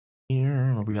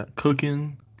We got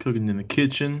cooking in the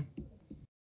kitchen.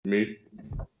 Me?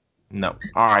 No.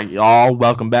 All right, y'all.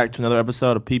 Welcome back to another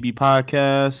episode of PB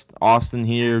Podcast. Austin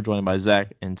here, joined by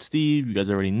Zach and Steve. You guys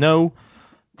already know.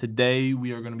 Today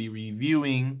we are going to be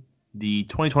reviewing the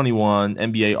 2021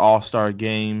 NBA All-Star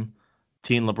Game.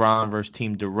 Team LeBron versus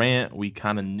Team Durant. We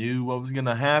kind of knew what was going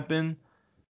to happen.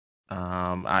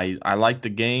 I liked the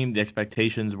game. The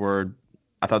expectations were,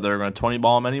 I thought they were going to 20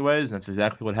 ball him anyways, and that's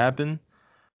exactly what happened.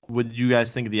 What did you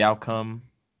guys think of the outcome?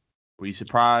 Were you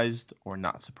surprised or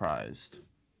not surprised?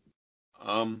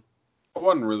 I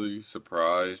wasn't really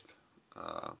surprised.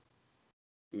 Uh,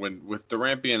 when with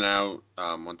Durant being out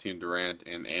on Team Durant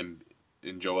and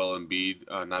Joel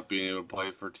Embiid not being able to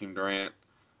play for Team Durant,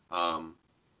 um,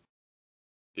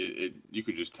 you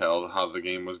could just tell how the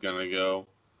game was gonna go.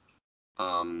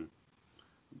 Um,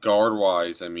 guard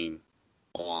wise, I mean,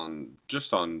 on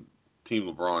Team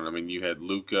LeBron, I mean, you had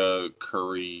Luca,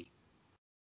 Curry,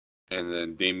 and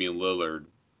then Damian Lillard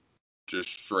just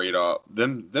straight up.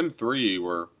 Them three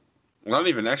were not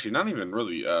even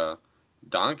really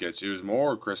Doncic. It was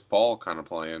more Chris Paul kind of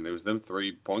playing. It was them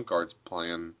three point guards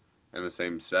playing in the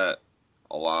same set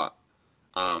a lot,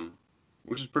 um,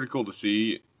 which is pretty cool to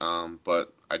see.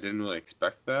 But I didn't really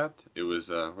expect that. It was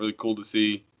really cool to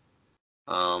see.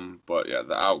 But yeah,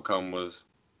 the outcome was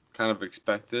kind of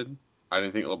expected. I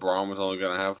didn't think LeBron was only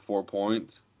going to have 4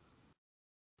 points.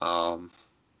 Um,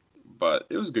 but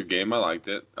it was a good game. I liked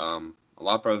it. A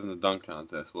lot better than the dunk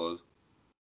contest was.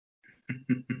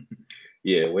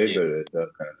 Yeah, way better than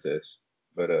dunk contest.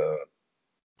 But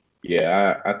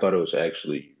yeah, I thought it was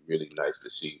actually really nice to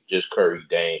see just Curry,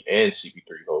 Dame, and CP3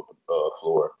 hold the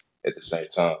floor at the same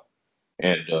time.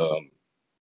 And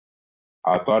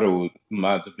I thought it was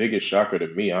the biggest shocker to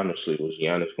me, honestly, was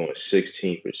Giannis going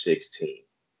 16 for 16.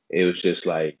 It was just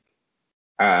like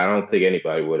I don't think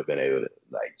anybody would have been able to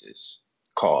like just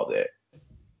call that.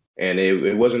 And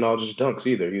it wasn't all just dunks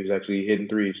either. He was actually hitting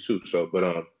threes too. So,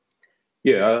 but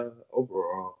yeah,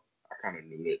 overall, I kind of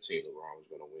knew that Team LeBron was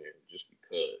going to win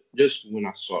just when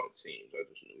I saw the teams, I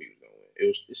just knew he was going to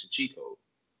win. It's a cheat code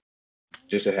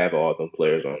just to have all them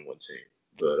players on one team.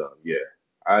 But yeah,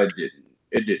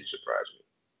 it didn't surprise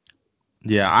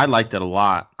me. Yeah, I liked it a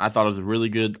lot. I thought it was a really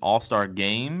good all-star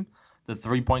game. The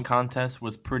three-point contest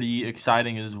was pretty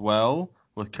exciting as well,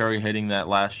 with Curry hitting that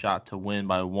last shot to win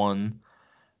by one.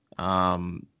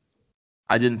 Um,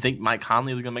 I didn't think Mike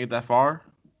Conley was going to make it that far,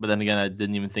 but then again, I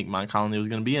didn't even think Mike Conley was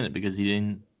going to be in it because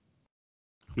he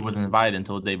wasn't invited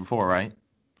until the day before, right?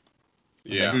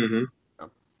 Yeah. Mm-hmm.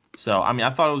 So I mean, I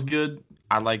thought it was good.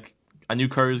 I knew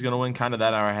Curry was going to win, kind of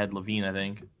that, or I had Levine, I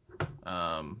think.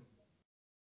 Um,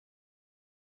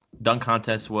 Dunk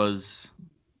contest was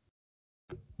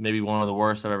maybe one of the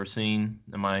worst I've ever seen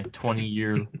in my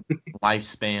 20-year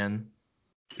lifespan.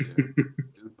 It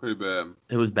was pretty bad.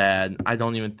 It was bad. I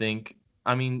don't even think.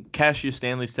 I mean, Cassius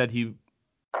Stanley said he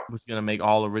was going to make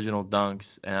all original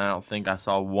dunks, and I don't think I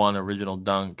saw one original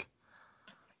dunk.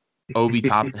 Obi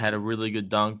Toppin had a really good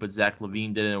dunk, but Zach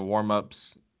LaVine did it in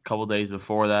warm-ups a couple days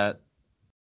before that.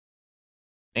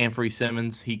 Anfernee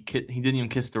Simmons, he didn't even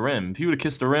kiss the rim. If he would have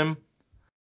kissed the rim,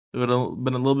 it would have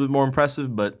been a little bit more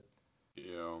impressive, but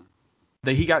Yeah.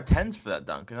 he got tens for that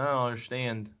dunk, and I don't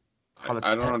understand how that's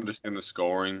I don't understand the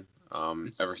scoring.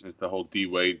 It's- Ever since the whole D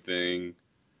Wade thing,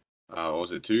 what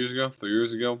was it 2 years ago, 3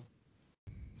 years ago?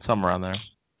 somewhere around there.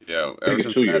 Yeah, I think ever it's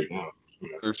since 2 years that, now.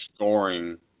 their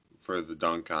scoring for the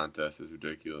dunk contest is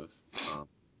ridiculous.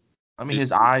 I mean,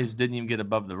 his eyes didn't even get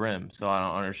above the rim, so I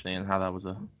don't understand how that was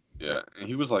a. Yeah, and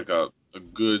he was like a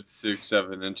good 6,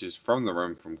 7 inches from the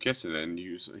rim from kissing it, and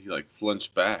he like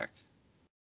flinched back.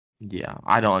 Yeah,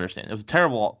 I don't understand. It was a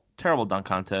terrible, terrible dunk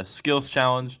contest. Skills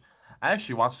challenge. I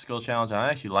actually watched the skills challenge, and I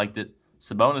actually liked it.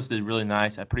 Sabonis did really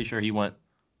nice. I'm pretty sure he went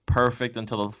perfect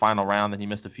until the final round, then he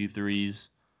missed a few threes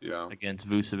Yeah, against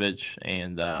Vucevic,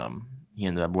 and he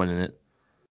ended up winning it.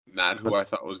 not who I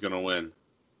thought was gonna win.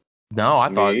 No, I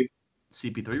thought Me,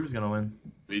 CP3 was going to win.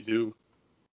 Me too.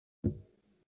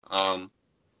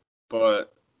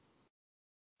 But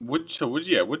what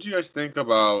you guys think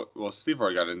about? Well, Steve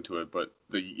already got into it, but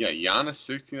Giannis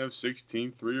 16 of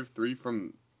 16, 3 of 3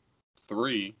 from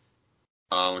three.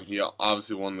 He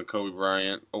obviously won the Kobe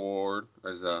Bryant award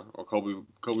or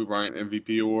Kobe Bryant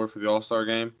MVP award for the All Star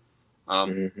game.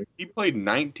 mm-hmm. He played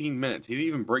 19 minutes. He didn't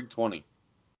even break 20.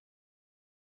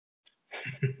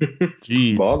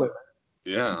 Jeez. Baller.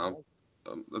 Yeah,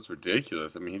 that's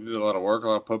ridiculous. I mean, he did a lot of work, a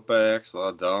lot of putbacks, a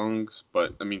lot of dunks,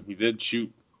 but I mean, he did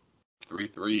shoot 3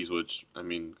 threes, which I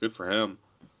mean, good for him.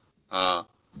 Uh,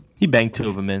 He banged two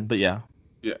of them in, but yeah.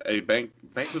 yeah, a bank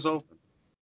was open.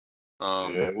 Yeah,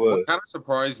 it What was. kind of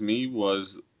surprised me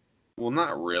was Well,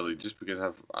 not really, just because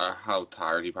of how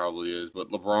tired he probably is. But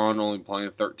LeBron only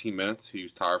playing 13 minutes. He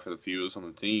was tired for the fewest on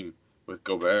the team with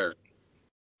Gobert.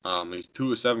 He's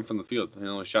 2 of 7 from the field. He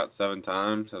only shot 7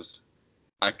 times.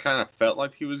 I kind of felt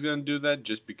like he was going to do that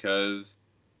just because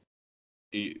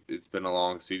it's been a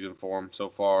long season for him so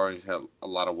far. He's had a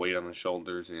lot of weight on his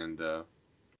shoulders, and I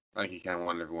think he kind of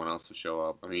wanted everyone else to show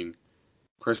up. I mean,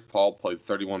 Chris Paul played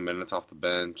 31 minutes off the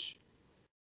bench.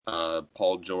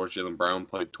 Paul George, Jaylen Brown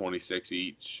played 26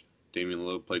 each. Damian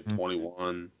Lillard played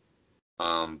 21.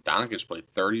 Doncic played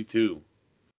 32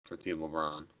 for Team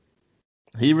LeBron.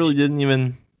 He really didn't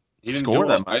even He didn't score do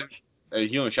that it. much.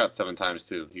 He only shot 7 times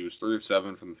too. He was 3 of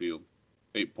 7 from the field,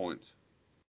 8 points.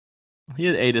 He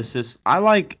had 8 assists. I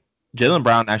like Jaylen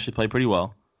Brown actually played pretty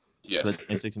well. Yeah, For the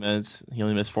 26 minutes. He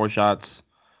only missed 4 shots.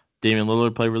 Damian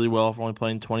Lillard played really well for only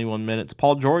playing 21 minutes.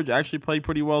 Paul George actually played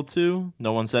pretty well too.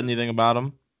 No one said anything about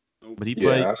him, but he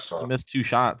played. I saw. He missed 2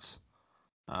 shots.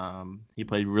 He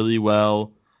played really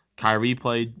well. Kyrie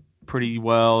played pretty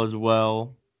well as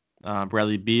well.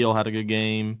 Bradley Beal had a good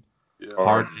game. yeah.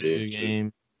 Harden had a good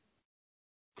game.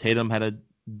 Tatum had a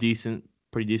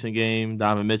pretty decent game.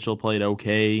 Donovan Mitchell played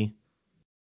okay.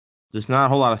 There's not a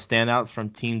whole lot of standouts from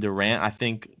Team Durant. I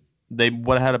think they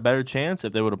would have had a better chance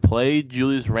if they would have played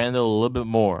Julius Randle a little bit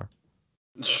more.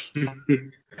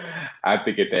 I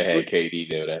think if they had KD,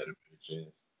 they would have had a better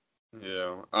chance.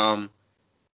 Yeah.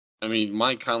 I mean,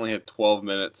 Mike Conley had 12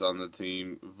 minutes on the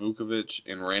team. Vukovic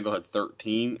and Randall had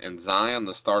 13, and Zion,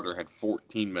 the starter, had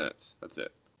 14 minutes. That's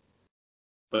it.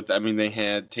 But I mean,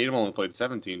 Tatum only played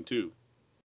 17 too.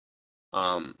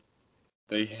 Donovan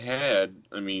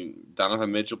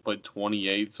Mitchell played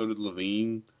 28. So did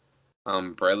Levine.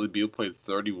 Bradley Beal played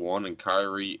 31, and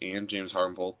Kyrie and James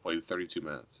Harden both played 32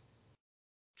 minutes.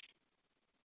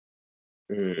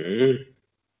 Mm-hmm.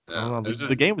 Yeah,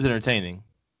 the game was entertaining.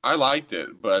 I liked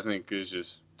it, but I think it was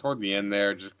just toward the end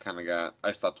there, just kind of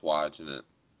I stopped watching it.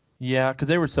 Yeah, because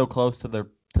they were so close to the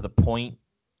point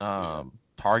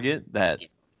target that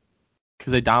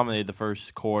because they dominated the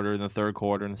first quarter and the third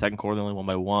quarter and the second quarter they only won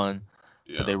by 1,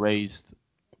 but they raised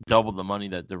double the money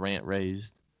that Durant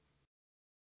raised.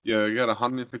 Yeah, they got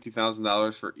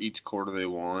 $150,000 for each quarter they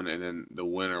won, and then the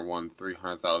winner won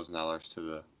 $300,000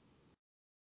 to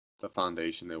the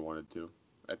foundation they wanted to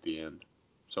at the end.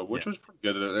 So, which was pretty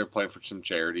good. They're playing for some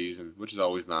charities, and which is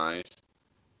always nice.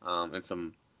 And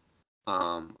some,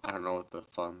 I don't know what the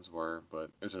funds were, but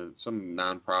there's some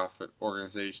nonprofit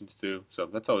organizations too. So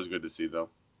that's always good to see, though.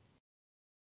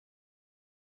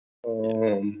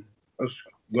 I was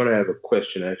gonna have a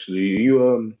question actually.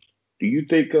 Do you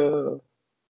think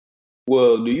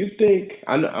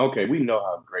I know okay, we know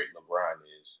how great LeBron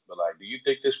is, but like do you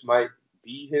think this might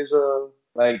be his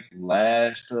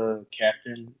last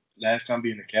time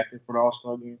being a captain for the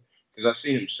All-Star game? Because I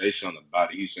seen him say something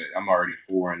about it. He said, I'm already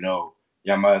 4-0.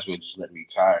 Y'all might as well just let me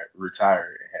retire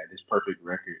and have this perfect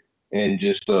record and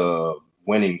just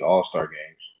winning the All-Star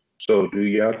games. So do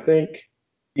y'all think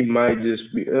he might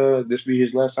just be this be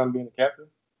his last time being a captain?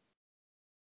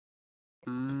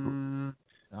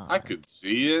 I could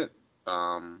see it.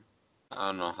 I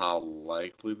don't know how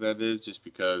likely that is, just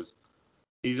because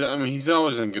he's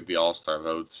always gonna get the All-Star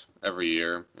votes every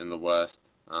year in the West.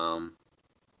 The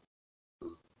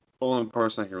only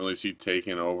person I can really see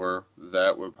taking over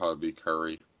that would probably be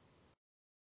Curry.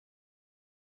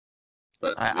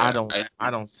 But I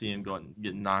don't see him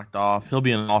getting knocked off. He'll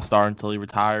be an All-Star until he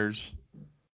retires.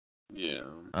 Yeah.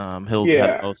 He'll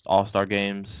have the most All-Star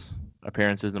games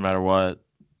appearances no matter what.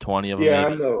 20 of them. Yeah,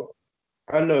 maybe.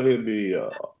 I know he'll be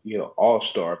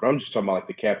All-Star, but I'm just talking about like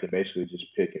the captain basically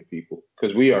just picking people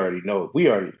because we already know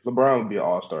LeBron will be an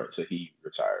All-Star until he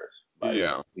retires. Like,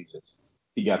 yeah.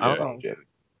 He got that longevity.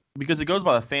 Because it goes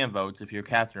by the fan votes if you're a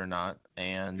captain or not,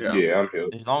 and I'm here.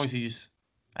 As long as he's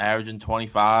averaging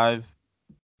 25,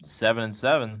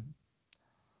 7-7,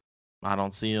 I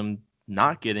don't see him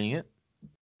not getting it.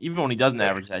 Even when he doesn't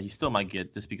average that, he still might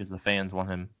get just because the fans want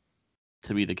him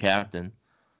to be the captain.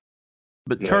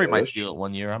 But Curry might steal it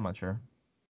one year. I'm not sure.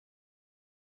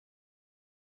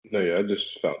 No, yeah, I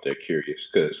just found that curious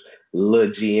because Le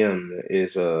GM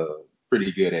is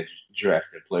pretty good at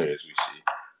drafting players. We see,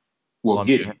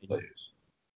 getting players.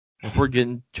 If we're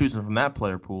choosing from that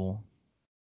player pool,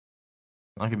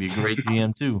 I could be a great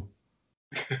GM too.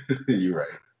 You're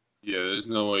right. Yeah, there's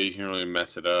no way you can really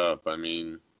mess it up. I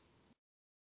mean,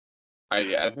 I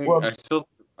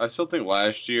still think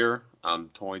last year,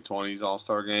 2020's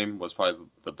All-Star game was probably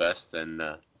the best in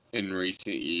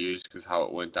recent years because how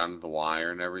it went down to the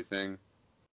wire and everything.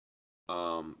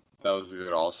 That was a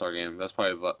good All-Star game. That's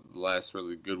probably the last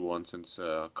really good one since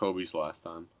Kobe's last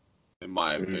time, in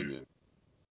my opinion.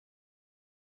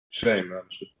 Same,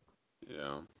 honestly.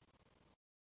 Yeah.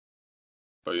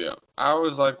 But yeah, I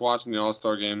always like watching the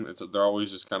All-Star game. They're always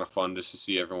just kind of fun just to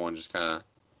see everyone just kind of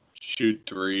shoot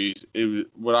threes.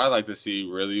 What I like to see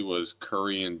really was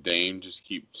Curry and Dame just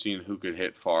keep seeing who could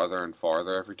hit farther and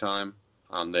farther every time.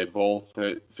 They both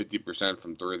hit 50%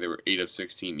 from three. They were 8 of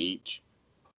 16 each.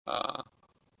 Uh,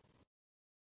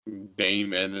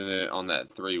 Dame ended it on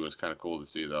that three was kind of cool to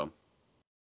see though.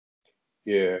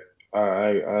 Yeah,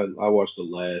 I watched the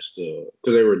last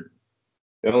because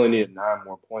they only needed 9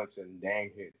 more points and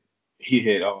Dang he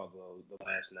hit all the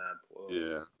last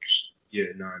Yeah.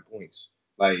 yeah 9 points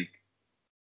like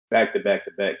back to back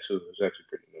to back too. It was actually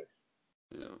pretty nice.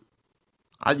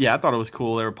 Yeah. I thought it was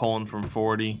cool. They were pulling from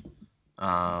 40.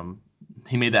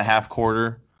 He made that half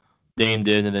quarter. Dame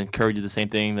did, and then Curry did the same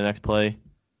thing the next play.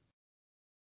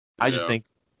 I just Yeah. think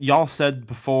y'all said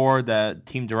before that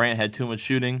Team Durant had too much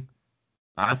shooting.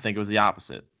 I think it was the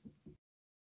opposite.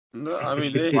 No, I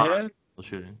mean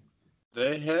Shooting.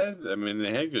 I mean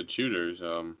they had good shooters.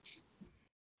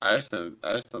 I just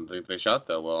don't think they shot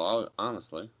that well,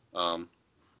 honestly.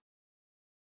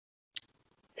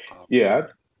 Yeah,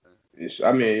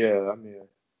 I mean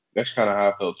that's kind of how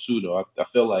I felt too though. I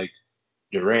feel like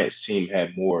Durant's team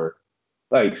had more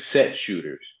like set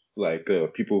shooters, like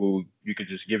people who you could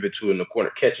just give it to in the corner,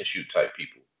 catch and shoot type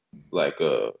people, like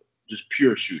just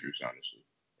pure shooters, honestly.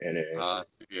 And then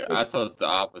Yeah, I thought the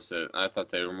opposite. I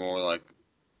thought they were more like,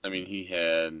 I mean, he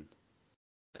had,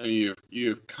 I mean, you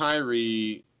have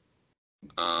Kyrie,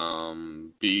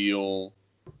 Beal,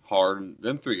 Harden.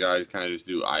 Them three guys kind of just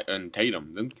do and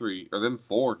Tatum. Them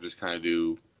four just kind of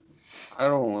do. I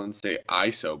don't want to say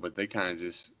ISO, but they kind of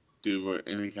just do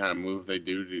any kind of move they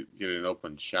do to get an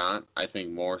open shot. I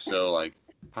think more so like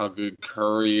how good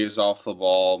Curry is off the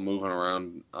ball, moving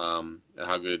around, and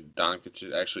how good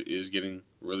Doncic actually is getting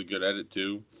really good at it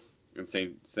too. And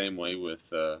same way with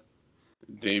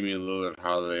Damian Lillard,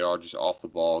 how they are just off the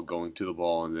ball, going to the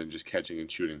ball, and then just catching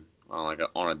and shooting on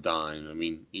a dime. I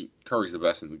mean, Curry's the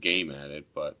best in the game at it,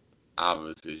 but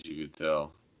obviously, as you could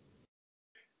tell,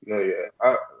 no, yeah,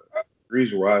 the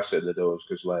reason why I said that though is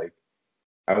because like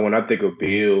when I think of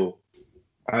Bill,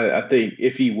 I think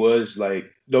if he was like,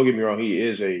 don't get me wrong, he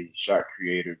is a shot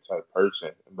creator type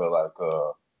person, but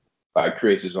like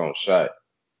creates his own shot.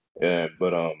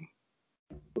 But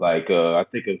like I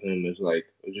think of him as like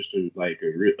just a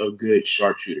good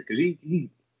sharpshooter because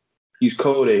he's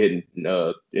cold at hitting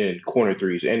in corner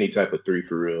threes, any type of three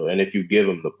for real. And if you give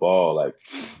him the ball, like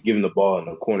give him the ball in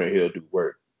the corner, he'll do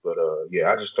work. But yeah,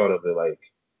 I just thought of it like,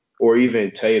 or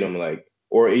even Tatum, like,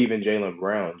 or even Jaylen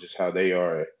Brown, just how they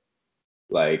are.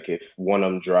 Like if one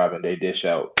of them driving, they dish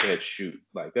out, catch, shoot.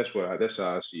 Like that's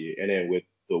how I see it. And then with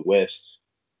the West,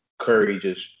 Curry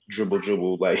just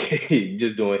dribble, like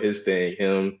just doing his thing.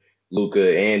 Him,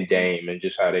 Luca, and Dame, and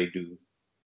just how they do.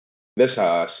 That's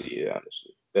how I see it.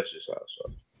 Honestly, that's just how I saw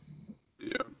it.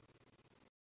 yeah.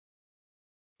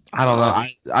 I don't know.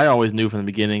 I always knew from the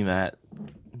beginning that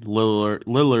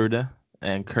Lillard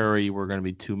and Curry were going to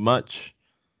be too much.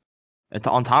 It's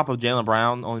on top of Jaylen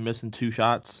Brown only missing 2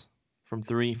 shots from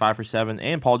 3, 5 for 7,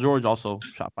 and Paul George also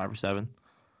shot 5 for 7.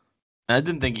 And I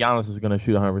didn't think Giannis was going to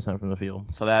shoot 100% from the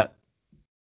field, so that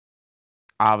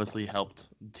obviously helped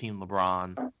Team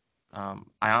LeBron. I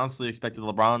honestly expected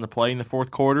LeBron to play in the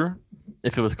fourth quarter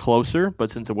if it was closer,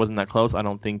 but since it wasn't that close, I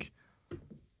don't think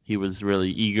he was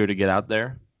really eager to get out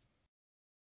there.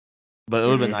 But it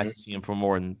would have been nice to see him for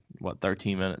more than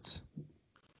 13 minutes.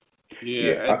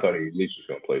 Yeah, I thought he at least was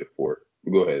going to play the fourth.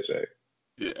 Go ahead, Zach.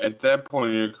 Yeah, at that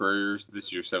point in your careers, this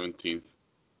is your 17th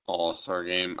All-Star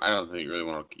game. I don't think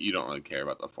you don't really care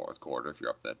about the fourth quarter if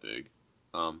you're up that big.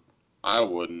 I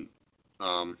wouldn't.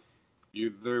 They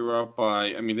were up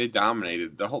by. I mean, they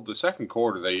dominated the second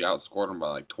quarter. They outscored them by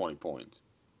like 20 points.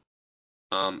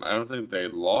 I don't think they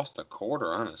lost a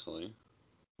quarter, honestly.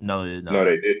 No, they did not. No,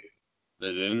 they didn't.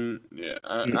 They didn't. Yeah,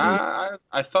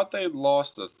 I thought they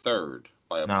lost the third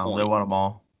by a point. No, they won them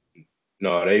all.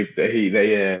 No, they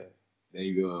they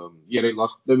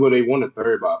lost. They won the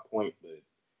third by a point,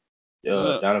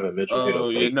 but Donovan Mitchell hit a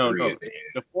late three at the end.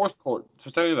 The fourth quarter.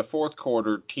 So technically, the fourth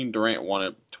quarter, Team Durant won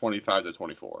it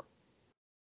 25-24.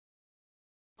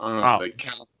 I don't know if they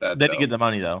count that. They didn't get the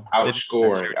money though.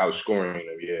 Outscoring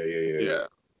them. Yeah.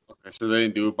 Okay, so they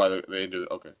didn't do it they didn't do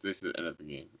it. Okay, this is the end of the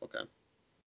game. Okay.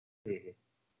 Mm-hmm.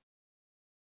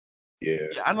 Yeah.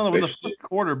 I don't know with the fourth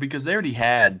quarter because they already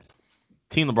had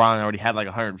Team LeBron already had like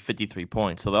 153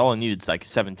 points, so they only needed like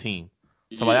 17.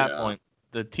 So by that point,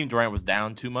 the Team Durant was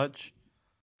down too much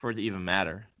for it to even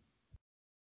matter.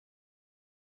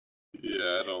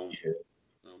 Yeah, I don't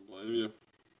blame you.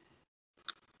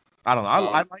 I don't know.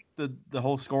 I like the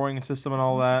whole scoring system and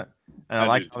all that, and I I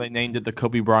like do how they named it the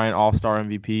Kobe Bryant All-Star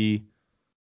MVP.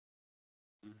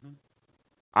 Mhm.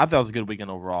 I thought it was a good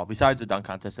weekend overall. Besides the dunk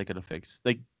contest, they could have fixed.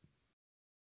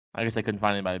 I guess they couldn't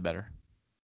find anybody better.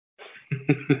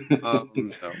 No.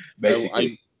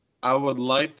 Basically, I would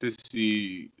like to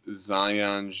see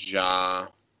Zion Ja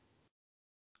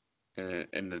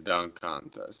in the dunk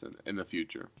contest in the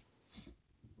future.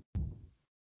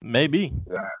 Maybe.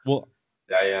 Well,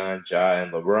 Zion, Ja,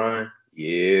 and LeBron.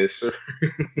 Yes, sir. I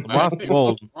LeBron's think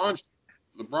gold.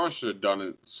 LeBron should have done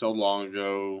it so long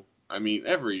ago. I mean,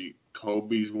 every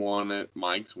Kobe's won it,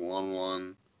 Mike's won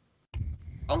one.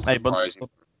 I'm Hey, but surprised he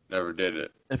never did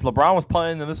it. if LeBron was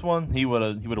playing in this one, he would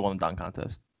have won the dunk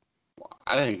contest.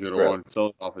 I think he would have Bro. won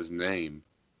so off his name.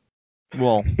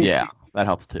 Well, yeah, that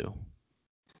helps too.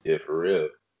 Yeah, for real.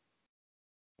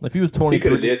 If he was He could have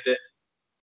 23, did that.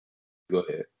 Go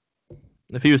ahead.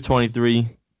 if he was 23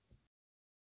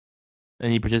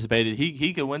 and he participated,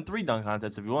 he could win 3 dunk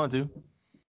contests if he wanted to.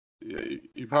 Yeah,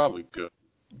 you probably could.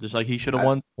 Just like he should have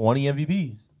won 20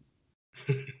 MVPs.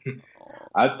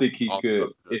 I think he Also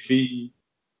could good. if he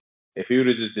would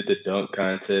have just did the dunk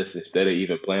contest instead of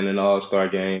even playing an All-Star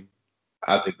game.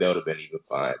 I think that would have been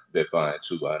been fine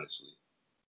too, honestly.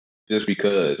 Just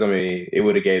because, I mean, it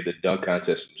would have gave the dunk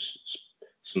contest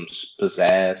some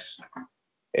pizzazz,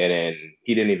 and then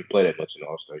he didn't even play that much in the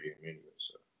All-Star game anyway.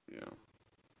 So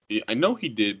Yeah, I know he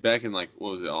did back in like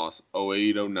what was it,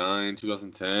 08, 09,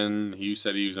 2010. He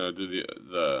said he was gonna do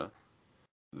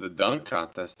the dunk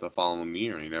contest the following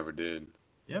year, and he never did.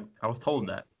 Yep, I was told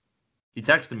that. He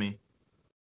texted me.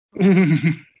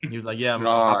 He was like, "Yeah, I'm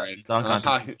All hopping right, the dunk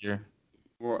contest this year."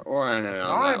 we're I in said, on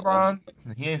 "All right, that one. Bron."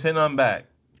 And he ain't saying nothing back,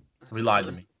 so he lied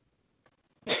to me.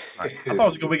 All right. I thought it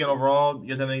was a good weekend overall.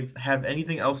 You guys have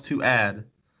anything else to add?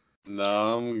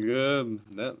 No, I'm good.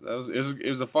 It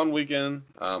was a fun weekend.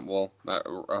 Well,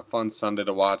 a fun Sunday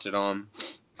to watch it on.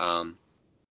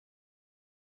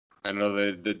 I know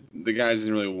the guys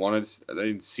didn't really want it. They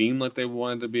didn't seem like they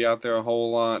wanted to be out there a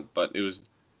whole lot, but it was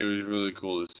really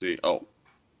cool to see. Oh,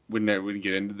 we didn't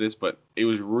get into this, but it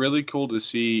was really cool to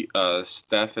see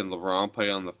Steph and LeBron play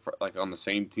on on the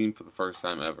same team for the first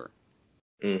time ever.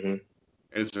 hmm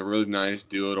It's a really nice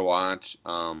duo to watch.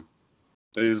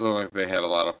 They just look like they had a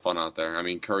lot of fun out there. I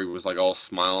mean, Curry was like all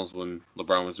smiles when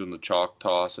LeBron was doing the chalk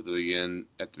toss at the beginning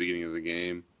of the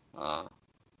game.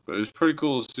 But it was pretty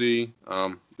cool to see.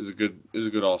 It was a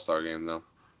good All-Star game though.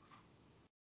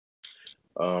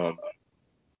 Um,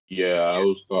 yeah,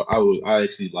 I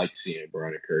actually like seeing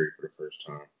Brian and Curry for the first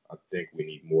time. I think we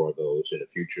need more of those in the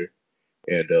future.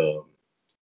 And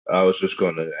I was just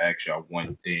going to ask y'all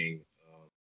one thing.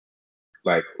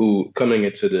 Like, who coming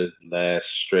into the last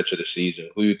stretch of the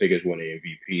season, who you think is winning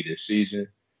MVP this season?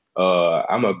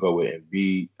 I'm gonna go with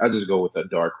Embiid. I just go with a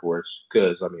dark horse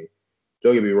because I mean,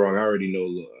 don't get me wrong, I already know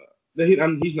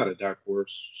he's not a dark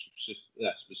horse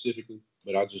not specifically,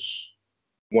 but I just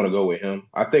want to go with him.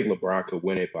 I think LeBron could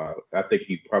win it by. I think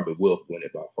he probably will win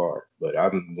it by far, but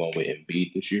I'm going with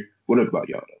Embiid this year. What about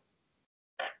y'all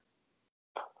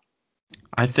though?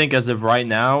 I think as of right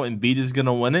now, Embiid is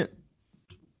gonna win it.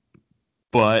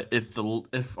 But if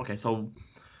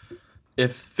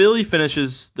Philly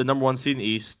finishes the number 1 seed in the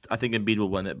East, I think Embiid will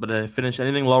win it. But if they finish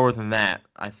anything lower than that,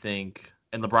 I think,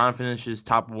 and LeBron finishes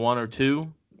top 1 or 2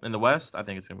 in the West, I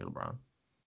think it's gonna be LeBron.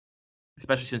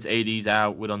 Especially since AD's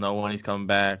out, we don't know when he's coming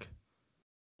back,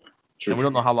 and we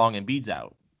don't know how long Embiid's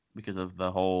out because of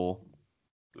the whole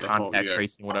contact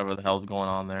tracing, whatever the hell's going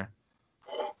on there.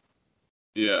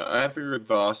 Yeah, I have your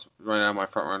thoughts. Right now, my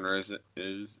front runner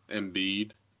is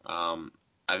Embiid.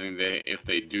 I think if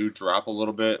they do drop a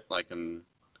little bit,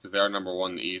 because they are number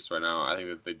 1 in the East right now, I think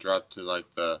that they drop to like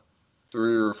the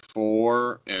 3 or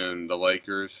 4, and the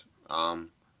Lakers are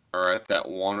at that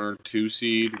 1 or 2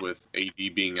 seed with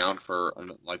AD being out for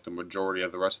like the majority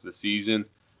of the rest of the season.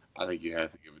 I think you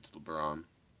have to give it to LeBron.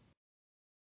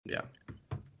 Yeah,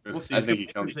 we'll see. I think he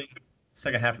comes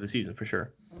second half of the season for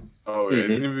sure. Oh, yeah,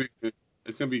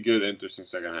 it's gonna be good, interesting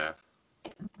second half.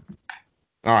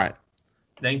 All right.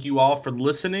 Thank you all for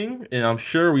listening, and I'm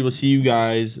sure we will see you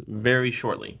guys very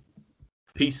shortly.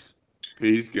 Peace.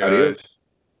 Peace, guys. Adios.